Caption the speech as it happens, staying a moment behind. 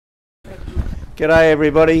G'day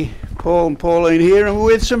everybody, Paul and Pauline here, and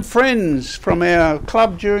we're with some friends from our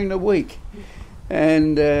club during the week,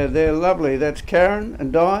 and they're lovely. That's Karen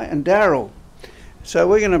and Di and Daryl. So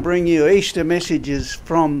we're going to bring you Easter messages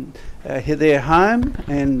from their home,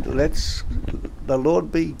 and let's the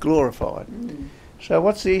Lord be glorified. So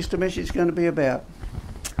what's the Easter message going to be about?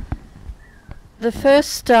 The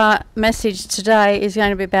first message today is going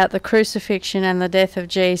to be about the crucifixion and the death of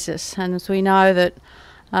Jesus. And as we know that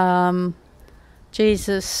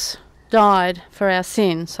Jesus died for our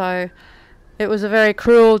sin, so it was a very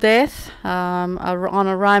cruel death on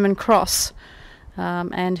a Roman cross,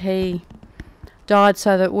 and he died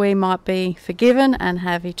so that we might be forgiven and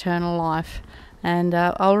have eternal life. And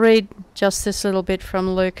I'll read just this little bit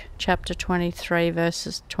from Luke chapter 23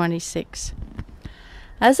 verses 26.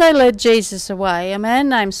 As they led Jesus away, a man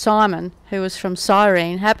named Simon, who was from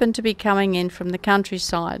Cyrene, happened to be coming in from the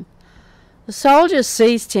countryside. The soldiers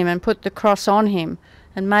seized him and put the cross on him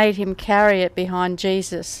and made him carry it behind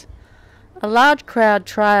Jesus. A large crowd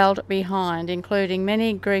trailed behind, including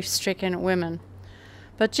many grief-stricken women.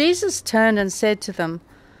 But Jesus turned and said to them,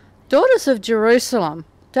 "Daughters of Jerusalem,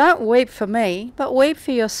 don't weep for me, but weep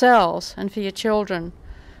for yourselves and for your children.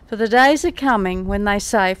 For the days are coming when they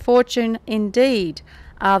say, 'Fortune indeed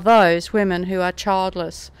are those women who are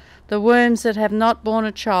childless, the wombs that have not borne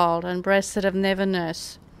a child and breasts that have never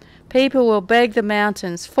nursed.' People will beg the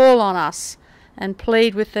mountains, 'Fall on us,' and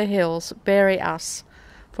plead with the hills, 'Bury us.'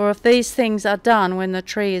 For if these things are done when the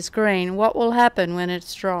tree is green, what will happen when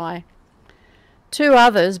it's dry?" 2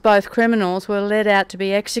 others, both criminals, were led out to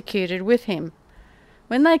be executed with him.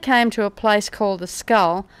 When they came to a place called the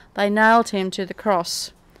Skull, they nailed him to the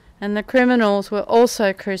cross, and the criminals were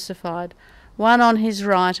also crucified, one on his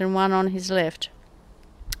right and one on his left.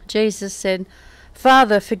 Jesus said,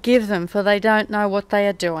 "Father, forgive them, for they don't know what they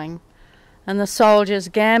are doing." And the soldiers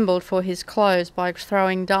gambled for his clothes by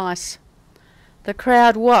throwing dice. The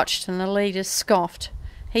crowd watched, and the leaders scoffed.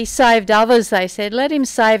 "He saved others," they said. "Let him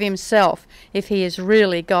save himself, if he is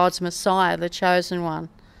really God's Messiah, the chosen one."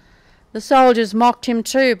 The soldiers mocked him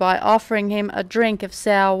too by offering him a drink of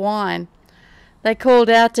sour wine. They called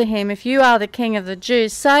out to him, "If you are the King of the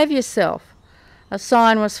Jews, save yourself." A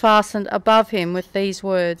sign was fastened above him with these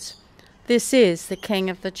words, "This is the King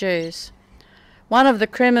of the Jews." One of the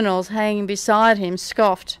criminals hanging beside him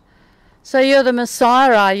scoffed, "So you're the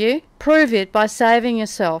Messiah, are you? Prove it by saving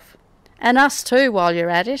yourself, and us too while you're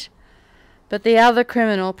at it." But the other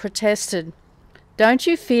criminal protested, "Don't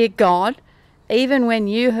you fear God, even when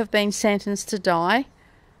you have been sentenced to die?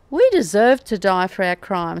 We deserve to die for our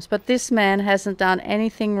crimes, but this man hasn't done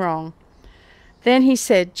anything wrong." Then he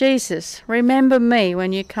said, "Jesus, remember me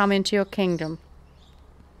when you come into your kingdom."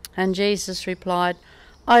 And Jesus replied,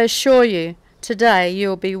 "I assure you, today you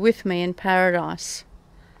will be with me in paradise."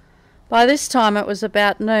 By this time it was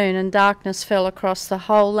about noon, and darkness fell across the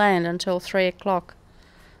whole land until 3 o'clock.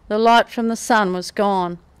 The light from the sun was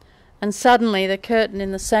gone, and suddenly the curtain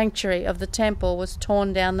in the sanctuary of the temple was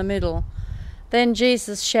torn down the middle. Then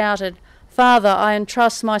Jesus shouted, "Father, I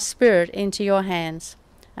entrust my spirit into your hands."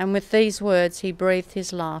 And with these words he breathed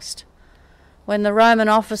his last. When the Roman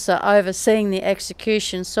officer overseeing the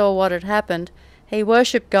execution saw what had happened, he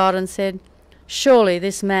worshipped God and said, "Surely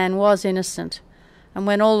this man was innocent." And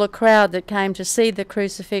when all the crowd that came to see the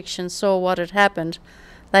crucifixion saw what had happened,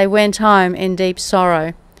 they went home in deep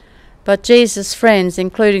sorrow. But Jesus' friends,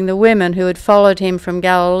 including the women who had followed him from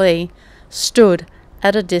Galilee, stood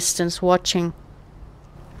at a distance watching.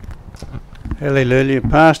 Hallelujah.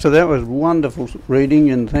 Pastor, that was wonderful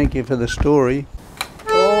reading, and thank you for the story.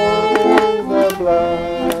 Oh, the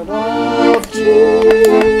blood of Jesus.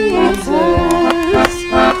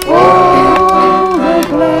 Oh, the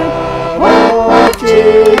blood of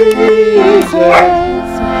Jesus.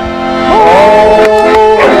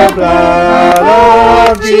 Oh, the blood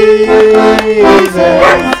of Jesus.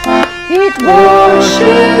 It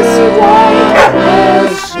washes white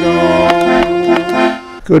as snow.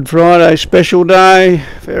 Good Friday, special day,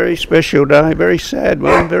 very special day, very sad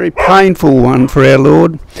one, very painful one for our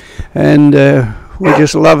Lord, and we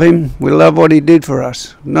just love him. We love what he did for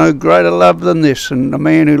us. No greater love than this, and the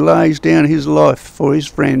man who lays down his life for his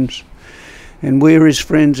friends. And we're his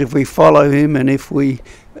friends if we follow him and if we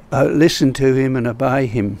listen to him and obey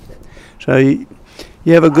him. So you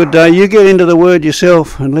have a good day. You get into the Word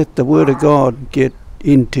yourself and let the Word of God get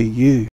into you.